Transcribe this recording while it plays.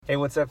Hey,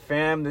 what's up,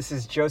 fam? This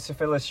is Joseph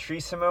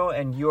Illustrissimo,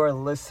 and you are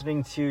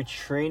listening to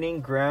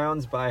Training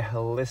Grounds by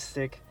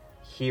Holistic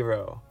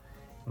Hero.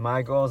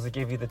 My goal is to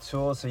give you the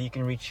tools so you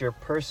can reach your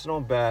personal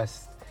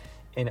best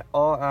in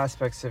all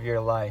aspects of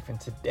your life.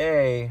 And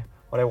today,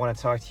 what I want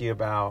to talk to you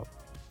about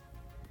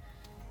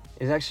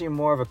is actually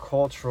more of a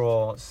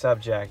cultural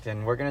subject,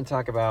 and we're going to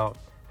talk about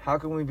how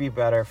can we be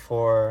better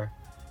for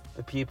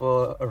the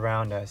people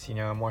around us,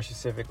 more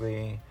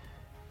specifically,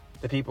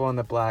 the people in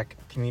the Black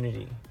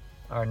community.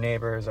 Our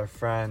neighbors, our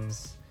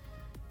friends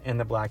in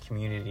the Black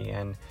community.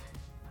 And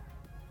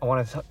I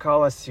want to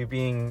call us to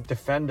being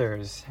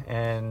defenders.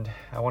 And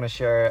I want to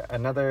share a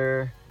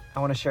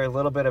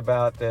little bit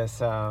about this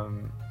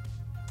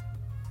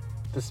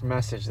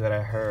message that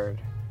I heard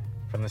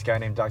from this guy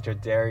named Dr.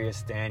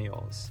 Dharius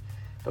Daniels.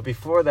 But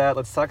before that,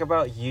 let's talk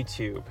about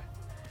YouTube.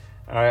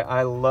 All right,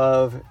 I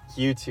love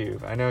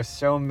YouTube. I know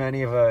so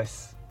many of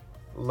us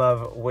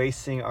love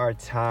wasting our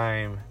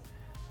time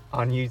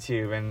on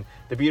YouTube, and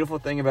the beautiful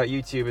thing about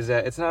YouTube is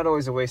that it's not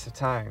always a waste of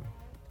time.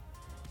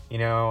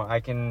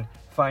 I can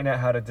find out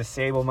how to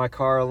disable my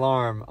car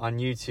alarm on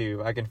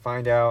YouTube. I can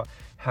find out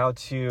how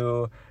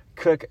to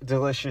cook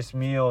delicious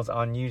meals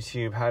on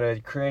YouTube, how to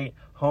create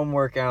home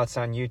workouts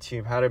on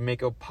YouTube, how to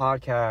make a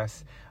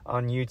podcast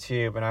on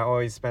YouTube, and I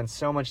always spend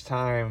so much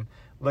time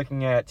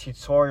looking at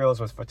tutorials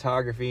with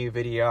photography,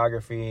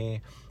 videography,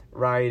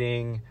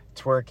 writing,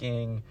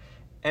 twerking,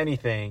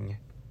 anything,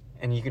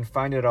 and you can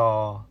find it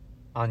all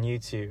on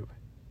YouTube.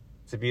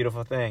 It's a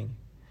beautiful thing.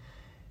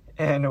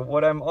 And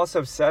what I'm also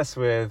obsessed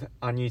with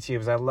on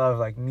YouTube is I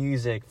love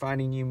music,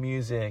 finding new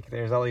music.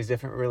 There's all these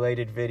different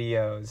related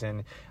videos,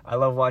 and I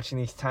love watching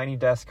these Tiny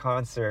Desk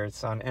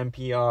concerts on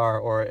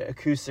NPR, or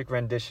acoustic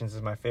renditions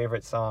of my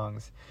favorite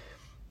songs.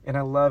 And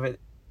I love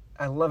it.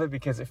 I love it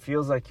because it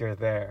feels like you're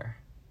there.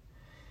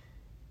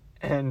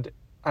 And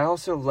I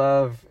also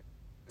love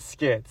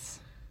skits.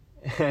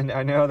 And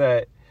I know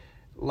that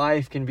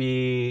life can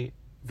be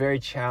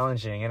very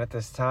challenging, and at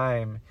this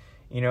time,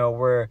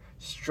 we're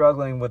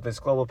struggling with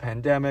this global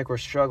pandemic, we're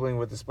struggling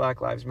with this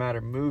Black Lives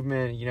Matter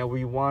movement.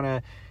 We want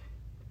to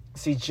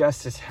see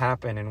justice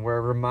happen, and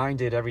we're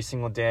reminded every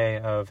single day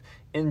of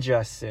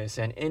injustice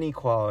and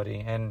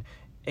inequality, and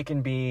it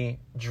can be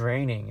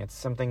draining. It's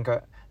something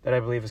that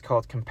I believe is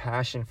called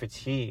compassion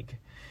fatigue,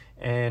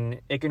 and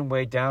it can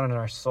weigh down on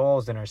our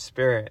souls and our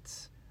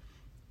spirits.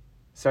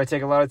 So I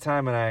take a lot of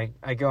time and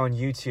I go on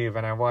YouTube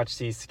and I watch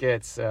these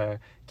skits.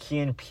 Key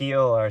and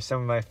Peele are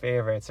some of my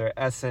favorites, or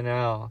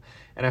SNL.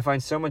 And I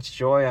find so much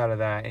joy out of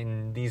that.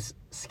 And these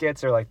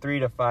skits are 3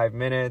 to 5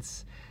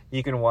 minutes.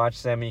 You can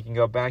watch them, you can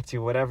go back to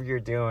whatever you're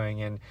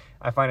doing. And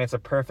I find it's a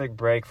perfect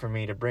break for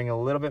me to bring a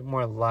little bit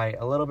more light,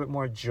 a little bit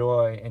more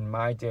joy in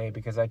my day,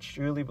 because I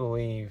truly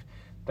believe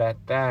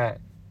that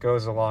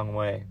goes a long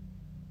way.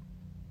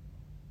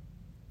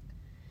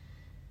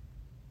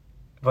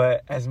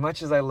 But as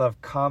much as I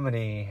love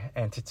comedy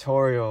and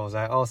tutorials,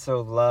 I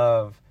also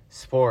love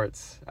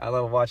sports. I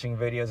love watching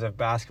videos of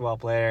basketball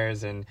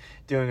players and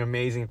doing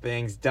amazing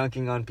things,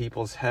 dunking on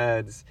people's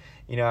heads.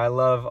 I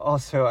love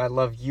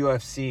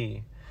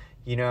UFC.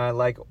 I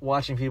like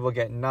watching people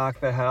get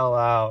knocked the hell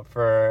out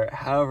for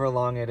however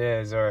long it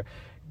is, or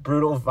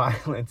brutal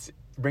violence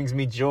brings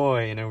me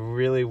joy in a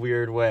really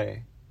weird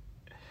way.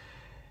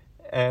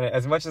 And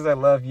as much as I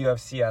love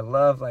UFC, I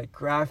love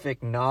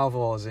graphic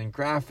novels and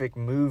graphic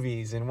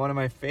movies. And one of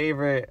my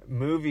favorite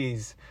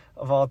movies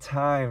of all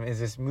time is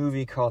this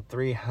movie called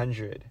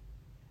 300.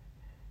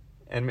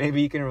 And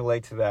maybe you can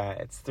relate to that.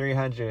 It's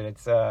 300.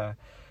 It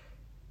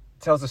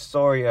tells a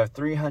story of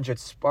 300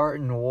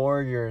 Spartan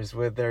warriors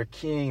with their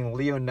king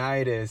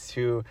Leonidas,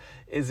 who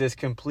is this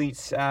complete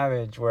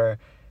savage, where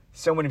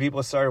so many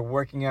people started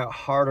working out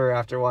harder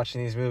after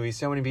watching these movies.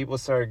 So many people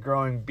started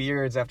growing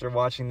beards after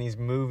watching these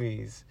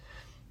movies.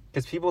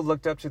 Because people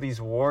looked up to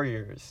these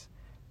warriors,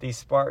 these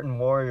Spartan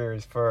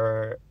warriors,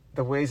 for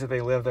the ways that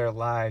they lived their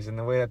lives and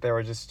the way that they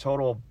were just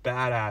total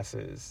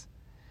badasses.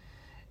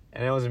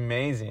 And it was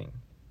amazing.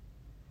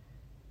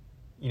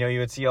 You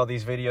would see all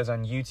these videos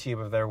on YouTube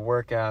of their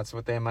workouts,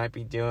 what they might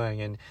be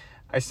doing. And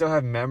I still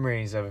have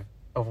memories of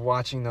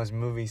watching those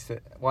movies,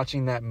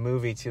 watching that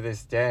movie to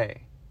this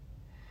day.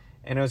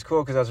 And it was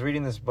cool because I was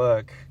reading this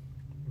book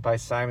by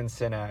Simon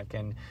Sinek,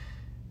 and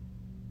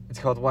it's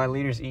called Why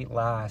Leaders Eat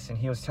Last, and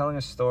he was telling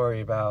a story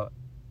about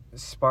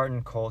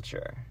Spartan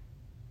culture.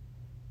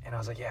 And I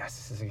was like, yes,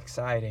 this is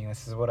exciting.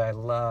 This is what I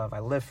love.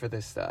 I live for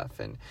this stuff.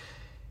 And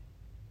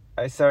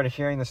I started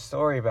hearing the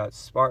story about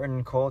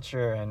Spartan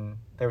culture, and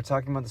they were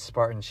talking about the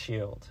Spartan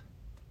shield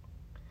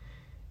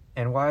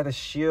and why the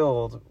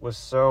shield was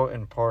so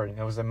important.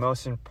 It was the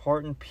most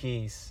important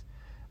piece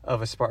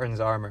of a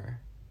Spartan's armor.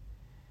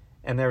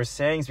 And there were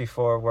sayings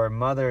before where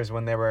mothers,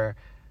 when they were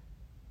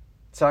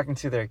talking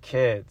to their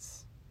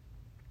kids,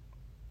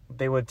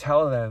 they would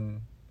tell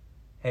them,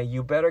 hey,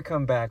 you better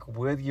come back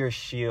with your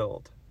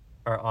shield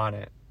or on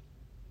it.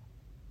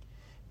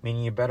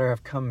 Meaning you better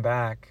have come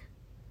back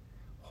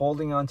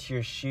holding onto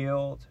your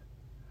shield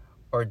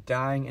or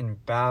dying in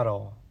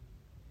battle,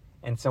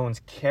 and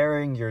someone's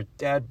carrying your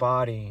dead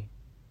body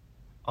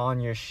on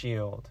your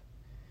shield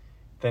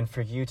than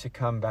for you to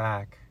come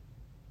back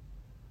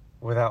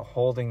without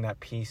holding that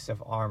piece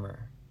of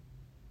armor.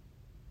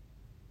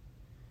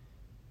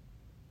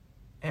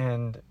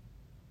 And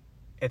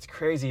it's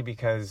crazy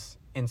because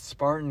in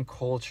Spartan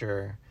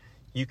culture,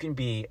 you can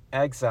be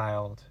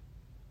exiled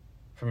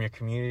from your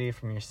community,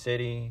 from your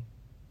city,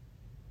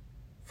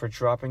 for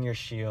dropping your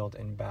shield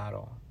in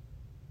battle.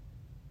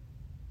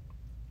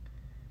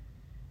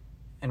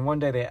 And one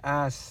day they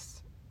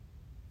asked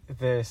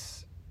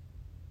this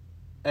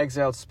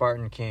exiled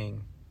Spartan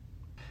king.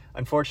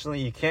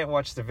 Unfortunately, you can't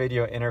watch the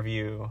video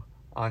interview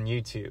on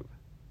YouTube.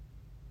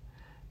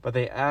 But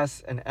they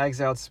asked an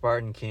exiled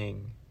Spartan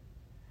king,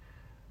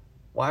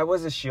 why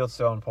was the shield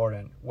so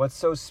important? What's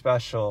so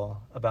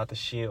special about the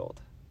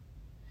shield?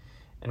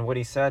 And what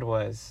he said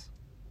was,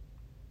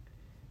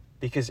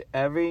 because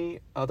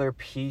every other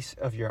piece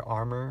of your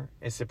armor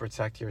is to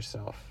protect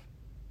yourself,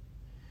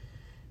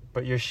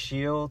 but your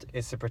shield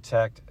is to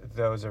protect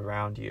those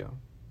around you.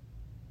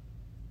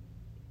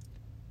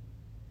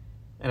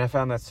 And I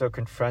found that so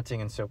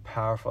confronting and so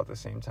powerful at the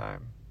same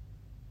time.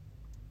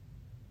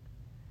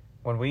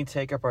 When we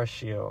take up our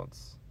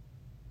shields,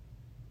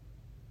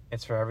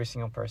 it's for every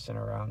single person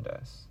around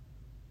us.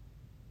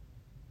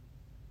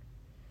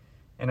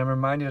 And I'm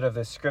reminded of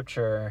this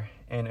scripture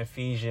in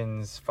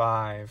Ephesians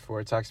 5, where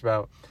it talks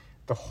about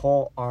the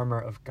whole armor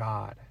of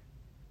God.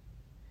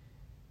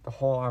 The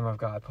whole armor of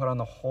God. Put on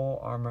the whole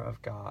armor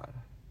of God.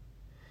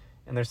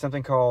 And there's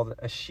something called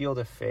a shield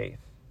of faith.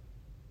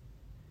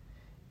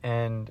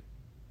 And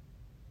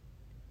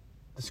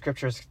the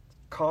scriptures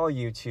call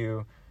you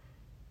to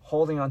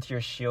holding onto your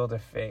shield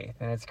of faith.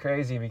 And it's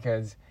crazy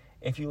because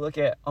if you look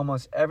at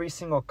almost every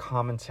single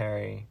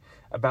commentary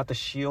about the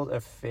shield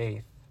of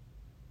faith,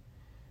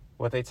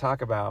 what they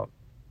talk about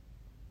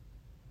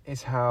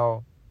is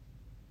how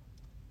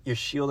your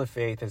shield of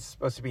faith is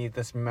supposed to be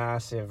this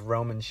massive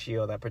Roman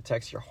shield that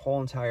protects your whole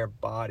entire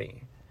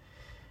body.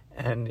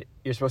 And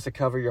you're supposed to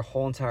cover your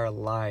whole entire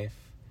life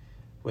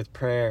with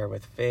prayer,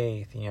 with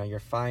faith, your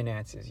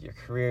finances, your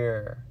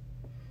career,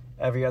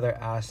 every other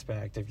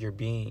aspect of your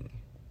being.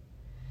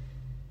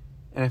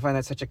 And I find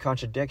that such a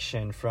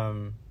contradiction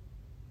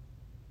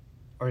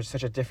or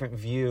such a different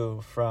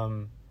view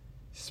from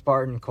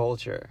Spartan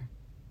culture.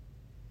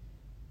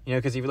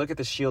 Because if you look at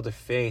the shield of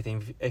faith,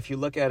 and if you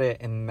look at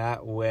it in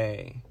that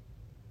way,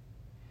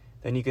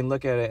 then you can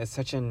look at it as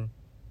such an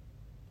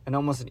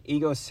almost an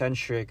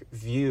egocentric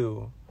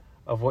view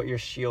of what your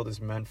shield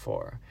is meant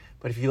for.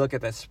 But if you look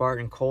at that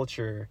Spartan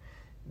culture,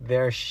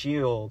 their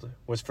shield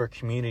was for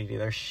community.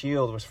 Their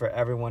shield was for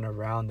everyone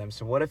around them.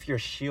 So what if your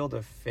shield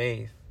of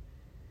faith,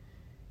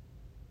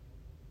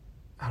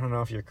 I don't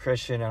know if you're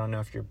Christian, I don't know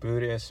if you're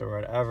Buddhist or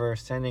whatever,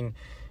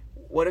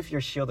 what if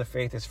your shield of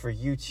faith is for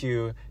you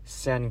to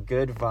send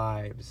good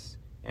vibes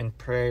and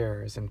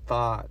prayers and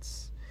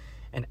thoughts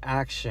and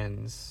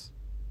actions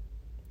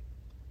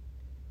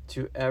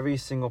to every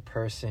single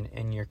person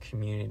in your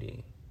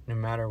community, no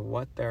matter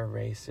what their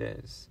race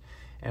is?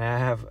 And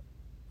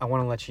I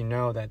want to let you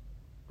know that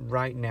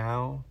right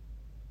now,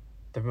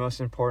 the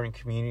most important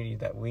community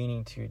that we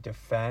need to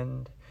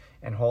defend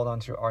and hold on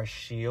to our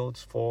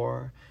shields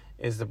for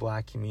is the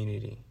Black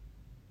community.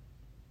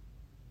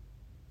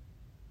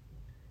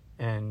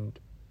 And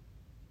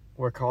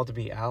we're called to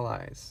be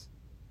allies.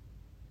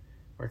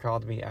 We're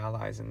called to be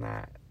allies in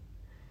that.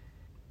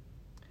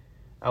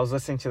 I was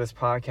listening to this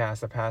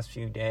podcast the past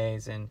few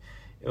days, and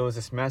it was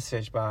this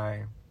message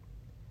by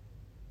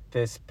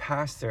this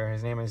pastor.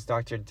 His name is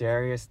Dr.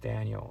 Darius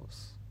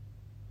Daniels.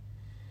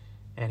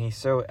 And he's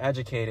so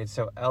educated,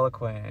 so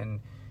eloquent, and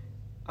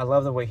I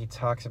love the way he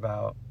talks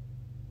about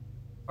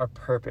our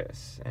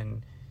purpose.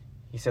 And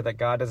he said that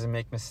God doesn't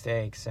make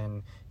mistakes,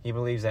 and he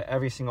believes that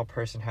every single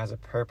person has a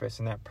purpose,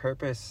 and that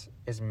purpose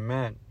is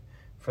meant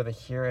for the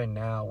here and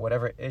now,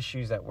 whatever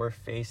issues that we're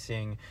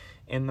facing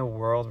in the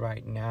world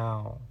right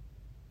now.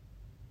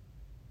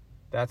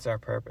 That's our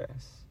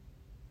purpose.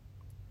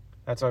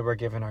 That's why we're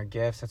given our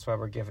gifts. That's why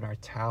we're given our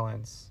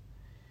talents.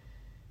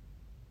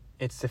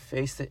 It's to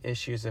face the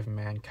issues of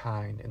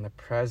mankind in the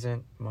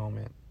present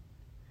moment.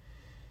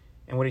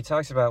 And what he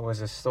talks about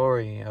was a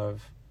story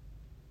of,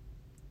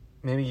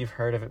 maybe you've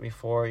heard of it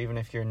before, even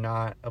if you're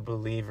not a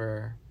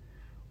believer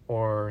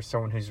or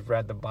someone who's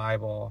read the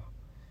Bible.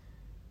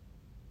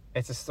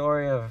 It's a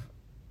story of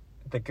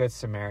the Good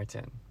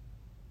Samaritan.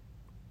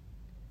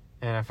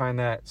 And I find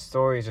that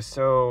story is just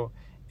so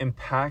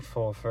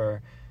impactful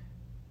for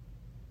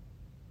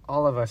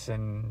all of us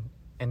in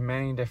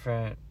many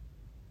different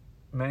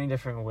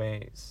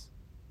ways.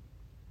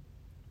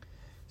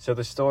 So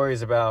the story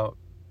is about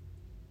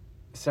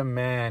some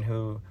man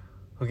who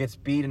gets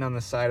beaten on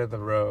the side of the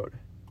road.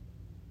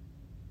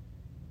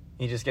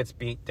 He just gets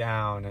beat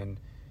down, and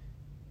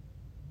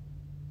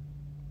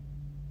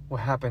what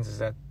happens is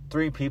that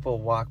three people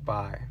walk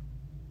by,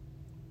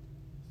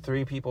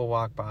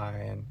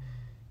 and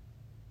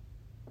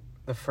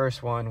the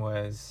first one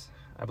was,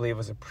 I believe,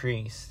 was a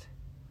priest.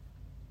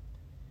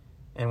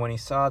 And when he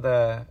saw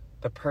the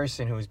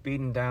person who was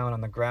beaten down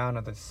on the ground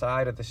at the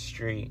side of the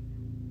street,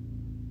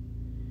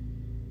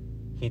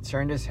 he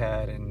turned his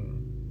head and,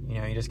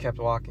 he just kept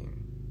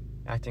walking,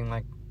 acting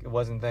like it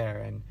wasn't there.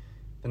 And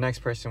the next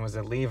person was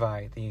a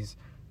Levite, these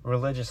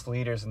religious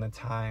leaders in the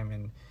time.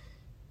 And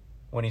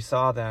when he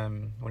saw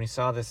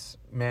this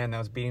man that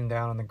was beaten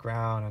down on the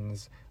ground on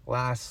his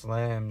last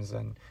limbs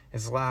and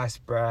his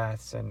last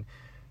breaths, and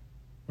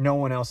no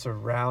one else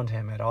around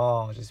him at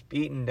all, just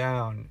beaten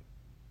down,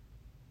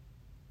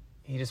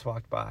 he just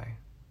walked by.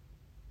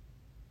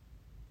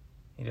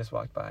 He just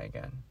walked by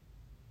again.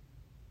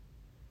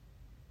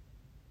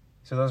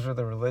 So those were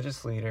the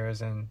religious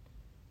leaders, and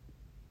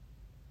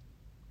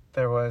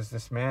there was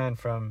this man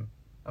from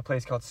a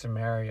place called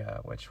Samaria,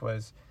 which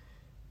was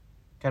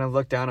kind of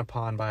looked down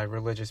upon by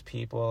religious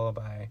people,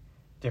 by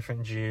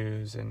different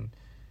Jews. And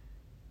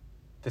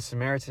the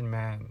Samaritan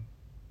man,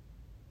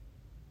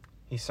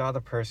 he saw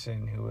the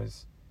person who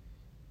was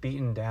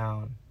beaten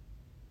down,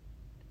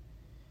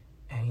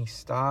 and he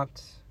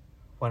stopped,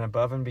 went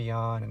above and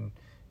beyond, and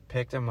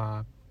picked him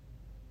up,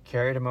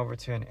 carried him over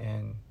to an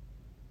inn.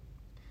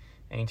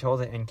 And he told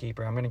the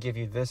innkeeper, I'm going to give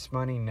you this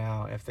money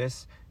now if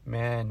this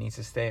man needs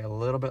to stay a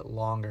little bit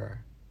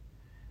longer.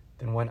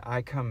 Then when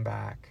I come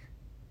back,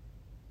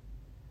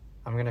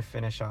 I'm going to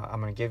finish off.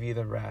 I'm going to give you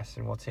the rest,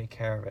 and we'll take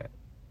care of it.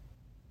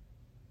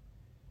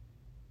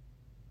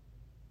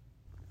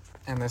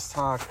 And this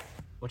talk,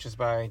 which is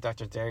by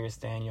Dr. Dharius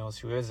Daniels,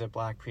 who is a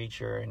black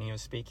preacher, and he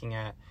was speaking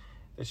at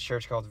this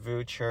church called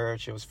VOO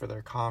Church. It was for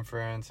their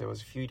conference. It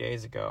was a few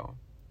days ago.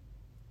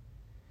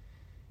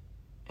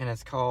 And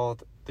it's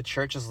called The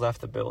Church Has Left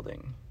the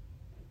Building.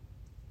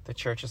 The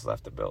Church Has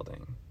Left the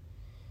Building.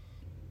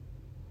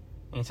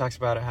 And he talks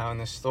about it, how in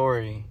this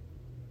story,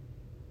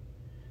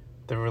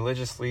 the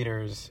religious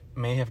leaders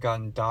may have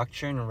gotten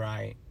doctrine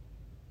right,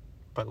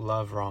 but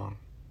love wrong.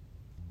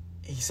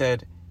 He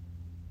said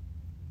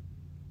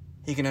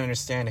he can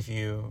understand if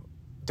you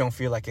don't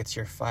feel like it's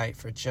your fight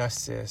for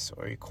justice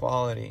or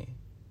equality.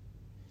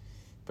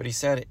 But he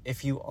said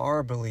if you are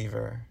a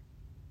believer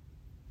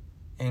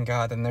in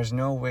God, then there's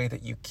no way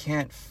that you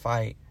can't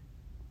fight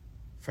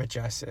for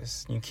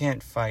justice. You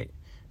can't fight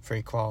for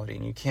equality,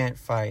 and you can't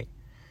fight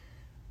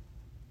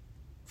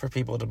for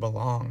people to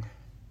belong.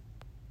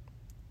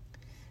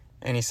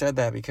 And he said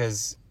that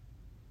because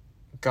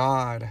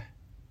God,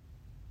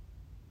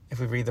 if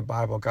we read the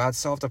Bible, God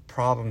solved a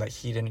problem that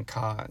he didn't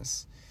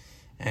cause.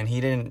 And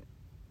he didn't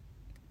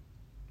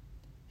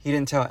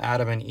tell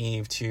Adam and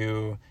Eve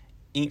to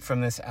eat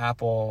from this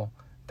apple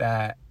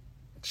that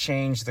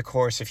changed the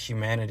course of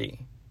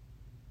humanity.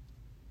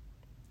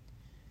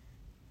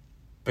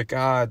 But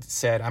God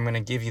said, I'm going to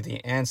give you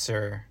the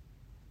answer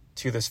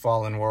to this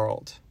fallen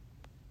world.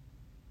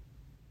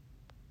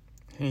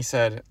 And he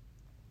said,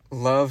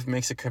 love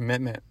makes a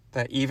commitment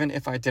that even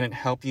if I didn't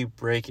help you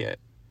break it,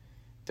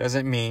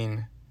 doesn't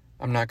mean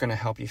I'm not going to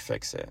help you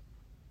fix it.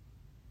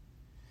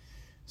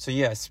 So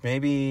yes,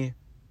 maybe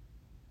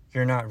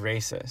you're not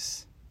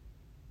racist.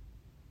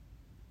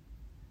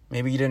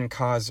 Maybe you didn't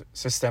cause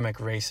systemic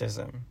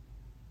racism.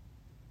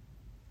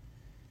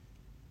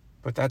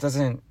 But that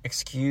doesn't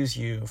excuse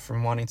you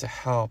from wanting to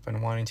help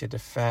and wanting to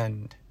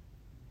defend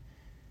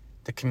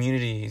the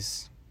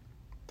communities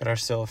that are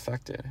still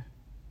affected.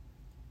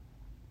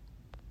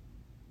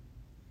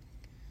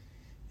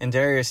 And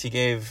Dharius, he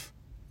gave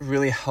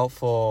really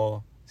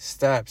helpful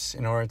steps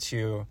in order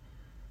to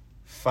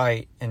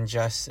fight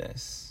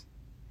injustice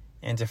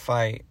and to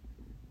fight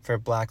for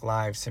Black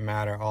lives to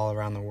matter all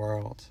around the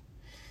world.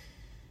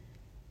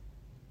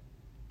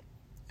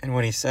 And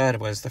what he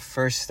said was the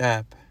first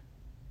step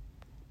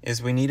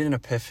is we need an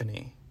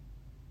epiphany.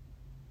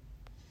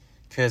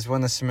 Because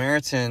when the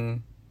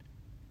Samaritan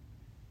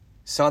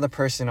saw the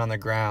person on the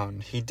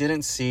ground, he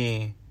didn't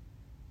see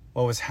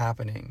what was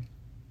happening,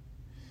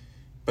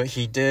 but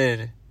he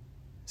did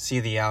see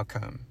the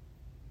outcome.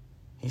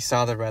 He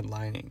saw the red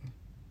lining.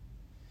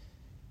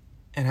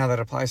 And how that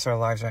applies to our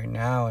lives right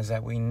now is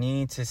that we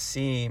need to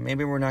see,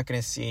 maybe we're not going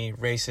to see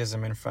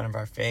racism in front of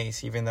our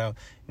face, even though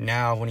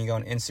now when you go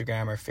on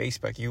Instagram or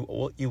Facebook,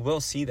 you will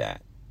see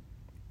that.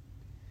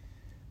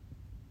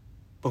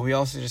 But we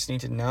also just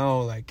need to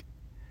know,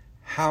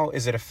 how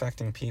is it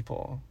affecting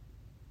people?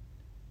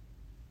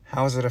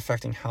 How is it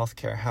affecting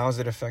healthcare? How is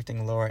it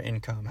affecting lower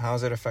income? How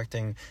is it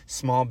affecting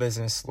small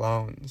business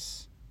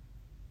loans?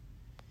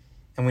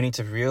 And we need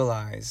to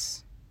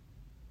realize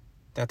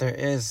that there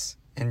is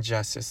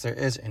injustice, there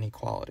is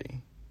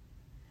inequality.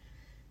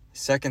 The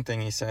second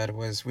thing he said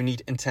was we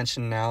need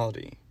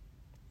intentionality.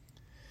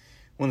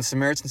 When the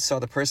Samaritan saw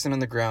the person on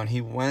the ground, he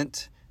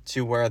went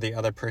to where the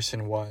other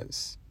person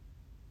was.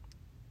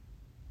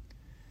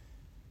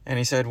 And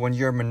he said, when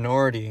you're a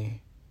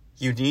minority,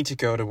 you need to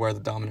go to where the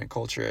dominant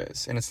culture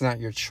is. And it's not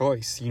your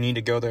choice. You need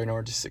to go there in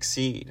order to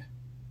succeed.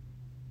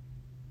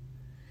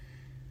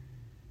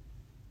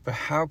 But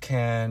how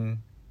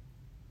can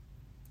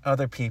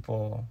other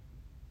people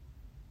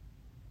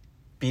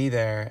be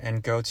there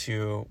and go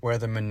to where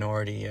the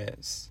minority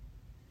is?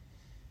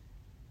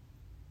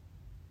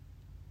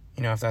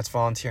 If that's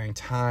volunteering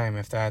time,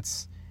 if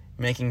that's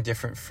making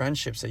different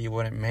friendships that you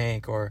wouldn't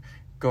make, or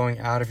going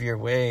out of your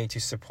way to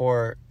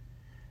support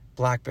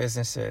Black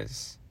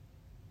businesses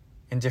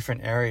in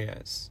different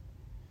areas.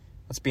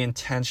 Let's be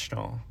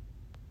intentional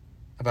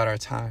about our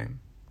time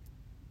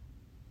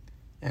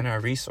and our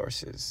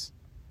resources.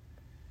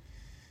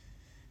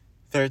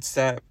 Third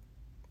step,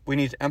 we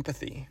need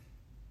empathy.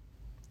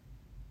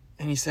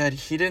 And he said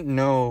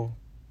the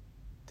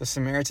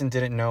Samaritan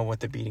didn't know what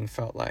the beating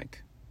felt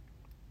like.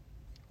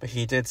 But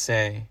he did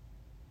say,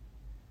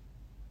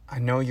 I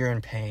know you're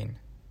in pain,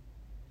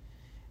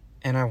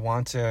 and I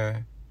want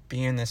to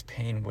be in this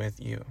pain with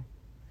you.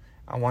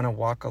 I want to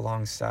walk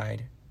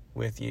alongside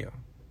with you.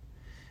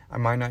 I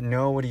might not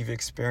know what you've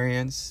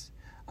experienced.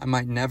 I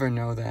might never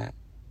know that.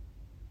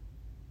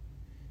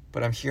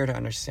 But I'm here to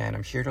understand.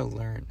 I'm here to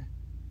learn.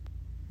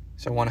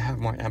 So I want to have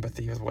more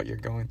empathy with what you're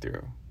going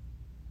through.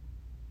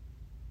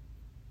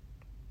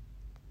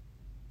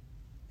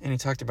 And he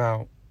talked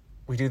about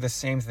we do the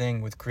same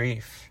thing with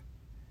grief.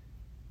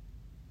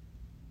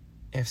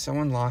 If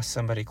someone lost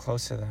somebody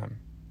close to them,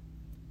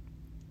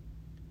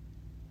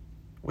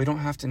 we don't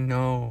have to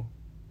know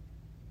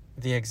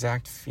the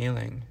exact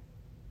feeling,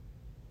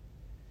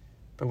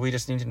 but we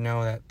just need to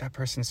know that that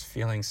person's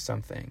feeling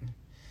something.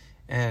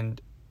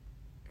 And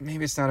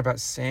maybe it's not about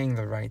saying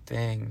the right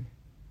thing.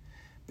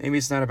 Maybe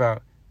it's not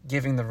about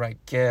giving the right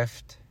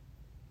gift.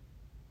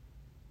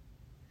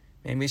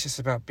 Maybe it's just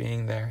about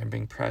being there and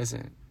being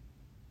present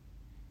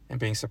and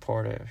being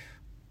supportive.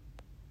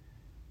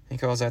 He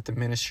calls that the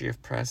ministry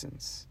of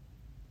presence.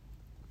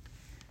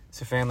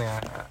 So family,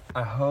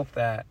 I hope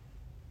that,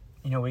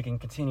 we can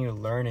continue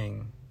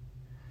learning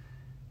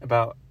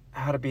about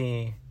how to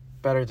be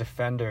better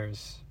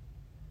defenders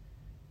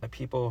of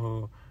people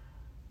who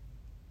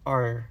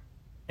are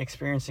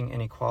experiencing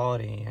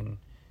inequality and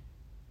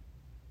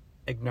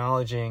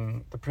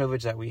acknowledging the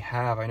privilege that we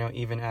have. I know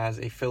even as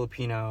a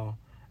Filipino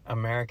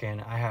American,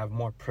 I have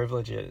more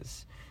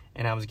privileges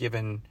and I was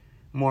given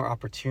more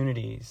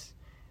opportunities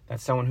that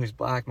someone who's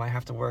Black might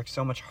have to work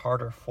so much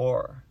harder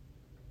for.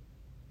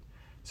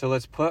 So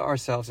let's put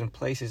ourselves in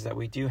places that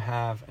we do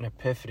have an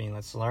epiphany.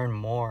 Let's learn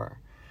more.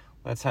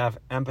 Let's have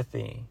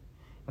empathy.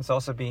 Let's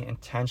also be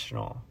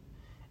intentional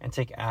and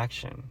take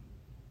action.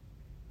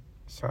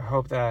 So I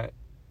hope that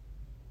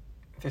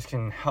this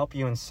can help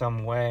you in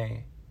some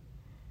way.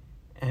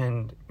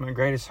 And my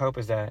greatest hope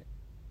is that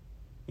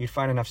you'd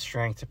find enough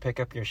strength to pick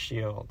up your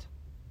shield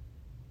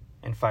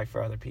and fight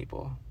for other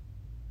people.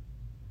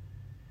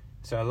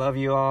 So I love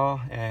you all,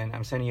 and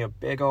I'm sending you a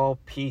big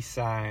old peace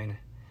sign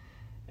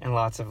and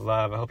lots of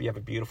love. I hope you have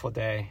a beautiful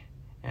day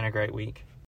and a great week.